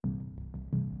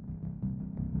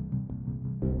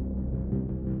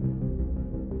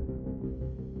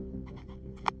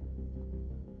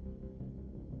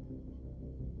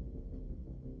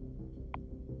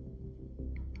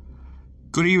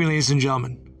Good evening, ladies and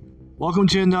gentlemen. Welcome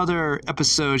to another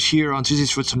episode here on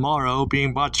Tuesdays for Tomorrow,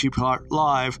 being brought to you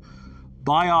live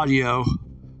by audio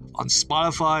on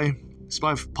Spotify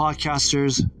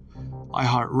Podcasters,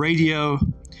 iHeartRadio,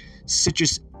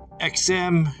 Citrus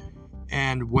XM,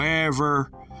 and wherever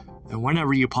and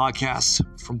whenever you podcast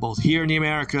from both here in the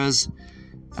Americas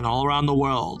and all around the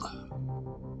world.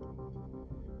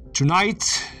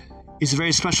 Tonight is a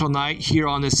very special night here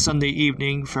on this Sunday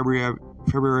evening,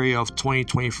 February of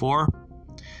 2024,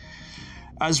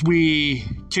 as we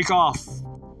kick off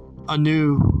a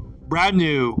brand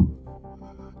new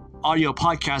audio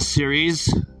podcast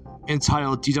series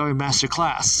entitled DW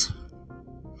Masterklass.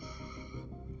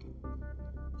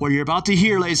 What you're about to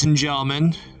hear, ladies and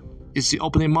gentlemen, is the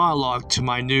opening monologue to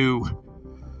my new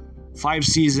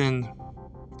 5-season,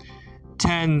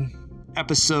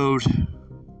 10-episode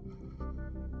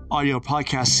audio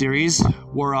podcast series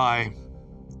where I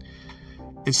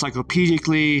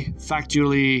encyclopedically,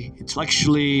 factually,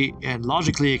 intellectually, and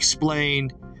logically explain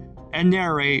and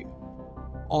narrate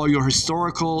all your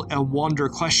historical and wonder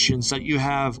questions that you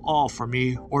have all for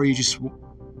me, or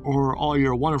all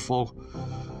your wonderful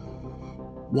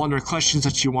wonder questions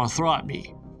that you want to throw at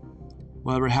me.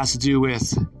 Whether it has to do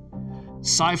with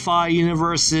sci-fi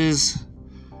universes,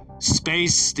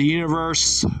 space, the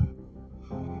universe,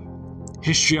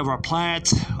 history of our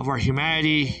planet, of our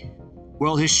humanity,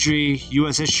 world history,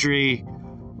 U.S. history,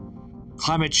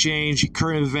 climate change,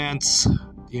 current events,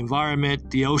 the environment,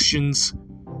 the oceans,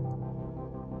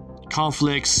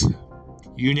 conflicts,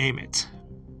 you name it.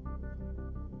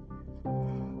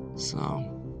 So,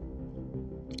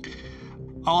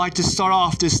 I'd like to start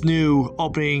off this new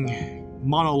opening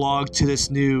monologue to this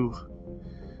new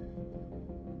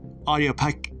audio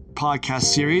podcast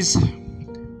series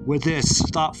with this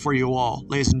thought for you all,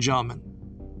 ladies and gentlemen.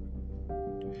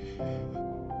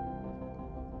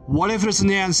 What if there's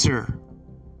an answer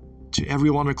to every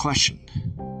wonder question?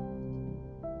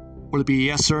 Would it be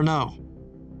yes or no?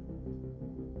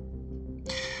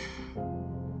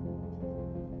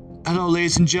 Hello,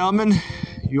 ladies and gentlemen.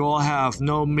 You all have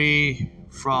known me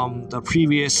from the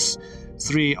previous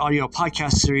 3 audio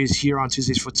podcast series here on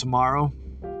Tuesdays for Tomorrow.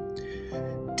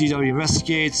 DW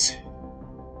Investigates,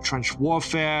 Trench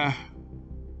Warfare,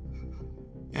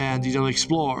 and DW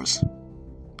Explores.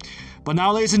 But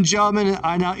now, ladies and gentlemen,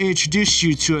 I now introduce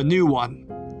you to a new one.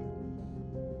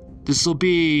 This will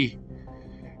be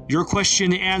your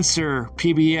question and answer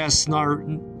PBS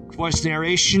voice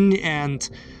narration and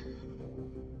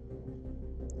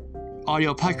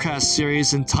audio podcast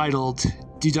series entitled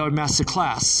DW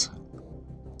Masterklass,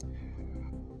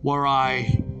 where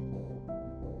I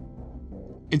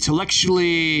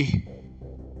intellectually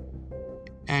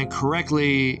and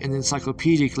correctly and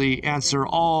encyclopedically answer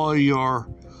all your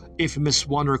infamous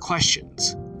wonder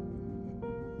questions.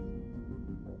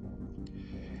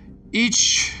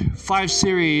 Each 5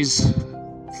 seasons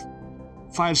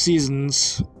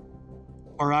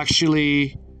are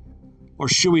actually, or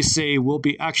should we say, will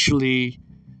be actually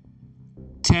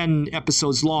 10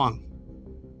 episodes long.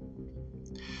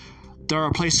 They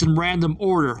are placed in random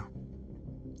order,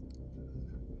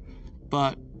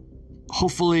 but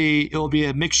hopefully it will be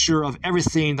a mixture of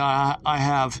everything that I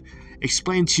have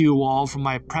explained to you all from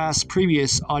my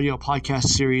previous audio podcast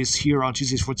series here on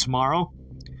Tuesdays for Tomorrow,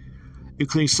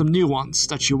 including some new ones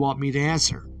that you want me to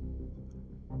answer.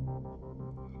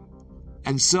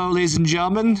 And so, ladies and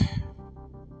gentlemen,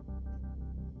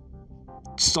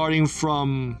 starting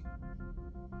from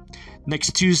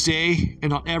next Tuesday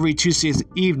and on every Tuesday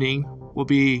evening will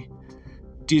be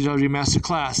DW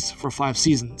Masterklass for 5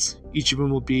 seasons. Each of them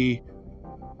will be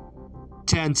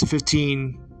 10 to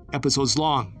 15 episodes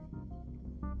long.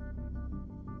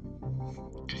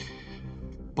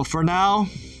 But for now,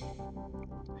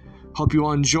 hope you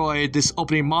all enjoyed this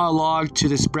opening monologue to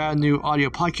this brand new audio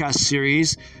podcast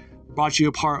series brought to you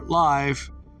apart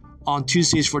live on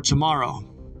Tuesdays for Tomorrow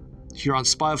here on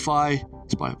Spotify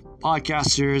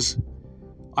Podcasters,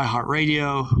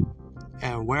 iHeartRadio,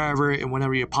 and wherever and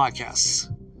whenever you podcasts.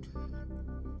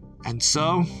 And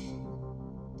so,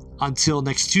 until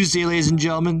next Tuesday, ladies and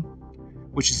gentlemen,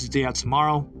 which is the day after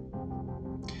tomorrow,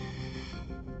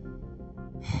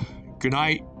 good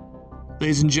night,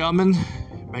 ladies and gentlemen.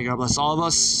 May God bless all of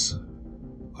us,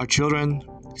 our children,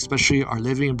 especially our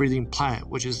living and breathing planet,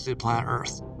 which is the planet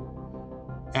Earth.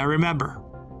 And remember,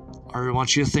 I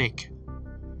want you to think,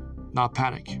 not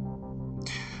panic.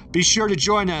 Be sure to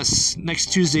join us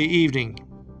next Tuesday evening,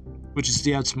 which is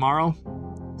the day after tomorrow,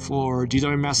 for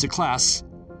DW Masterklass,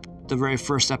 the very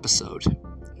first episode.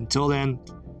 Until then,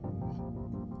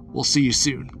 we'll see you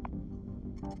soon.